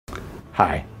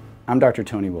Hi, I'm Dr.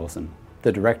 Tony Wilson,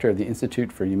 the director of the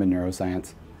Institute for Human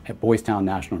Neuroscience at Boys Town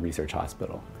National Research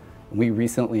Hospital. And we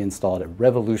recently installed a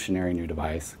revolutionary new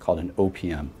device called an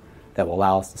OPM that will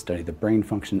allow us to study the brain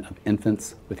function of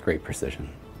infants with great precision.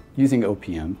 Using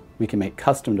OPM, we can make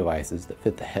custom devices that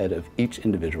fit the head of each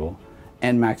individual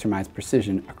and maximize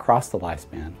precision across the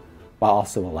lifespan while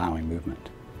also allowing movement.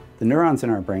 The neurons in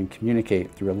our brain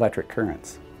communicate through electric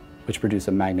currents, which produce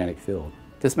a magnetic field.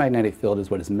 This magnetic field is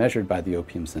what is measured by the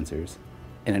OPM sensors,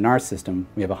 and in our system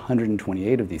we have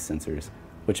 128 of these sensors,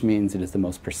 which means it is the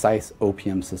most precise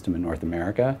OPM system in North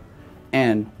America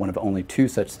and one of only 2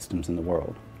 such systems in the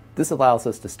world. This allows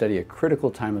us to study a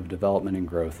critical time of development and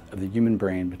growth of the human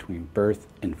brain between birth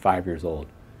and 5 years old,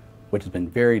 which has been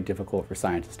very difficult for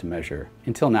scientists to measure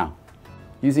until now.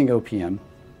 Using OPM,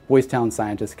 Boys Town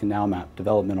scientists can now map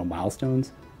developmental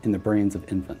milestones in the brains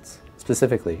of infants.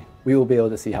 Specifically, we will be able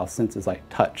to see how senses like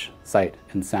touch, sight,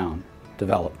 and sound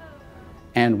develop,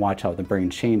 and watch how the brain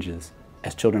changes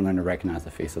as children learn to recognize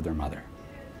the face of their mother.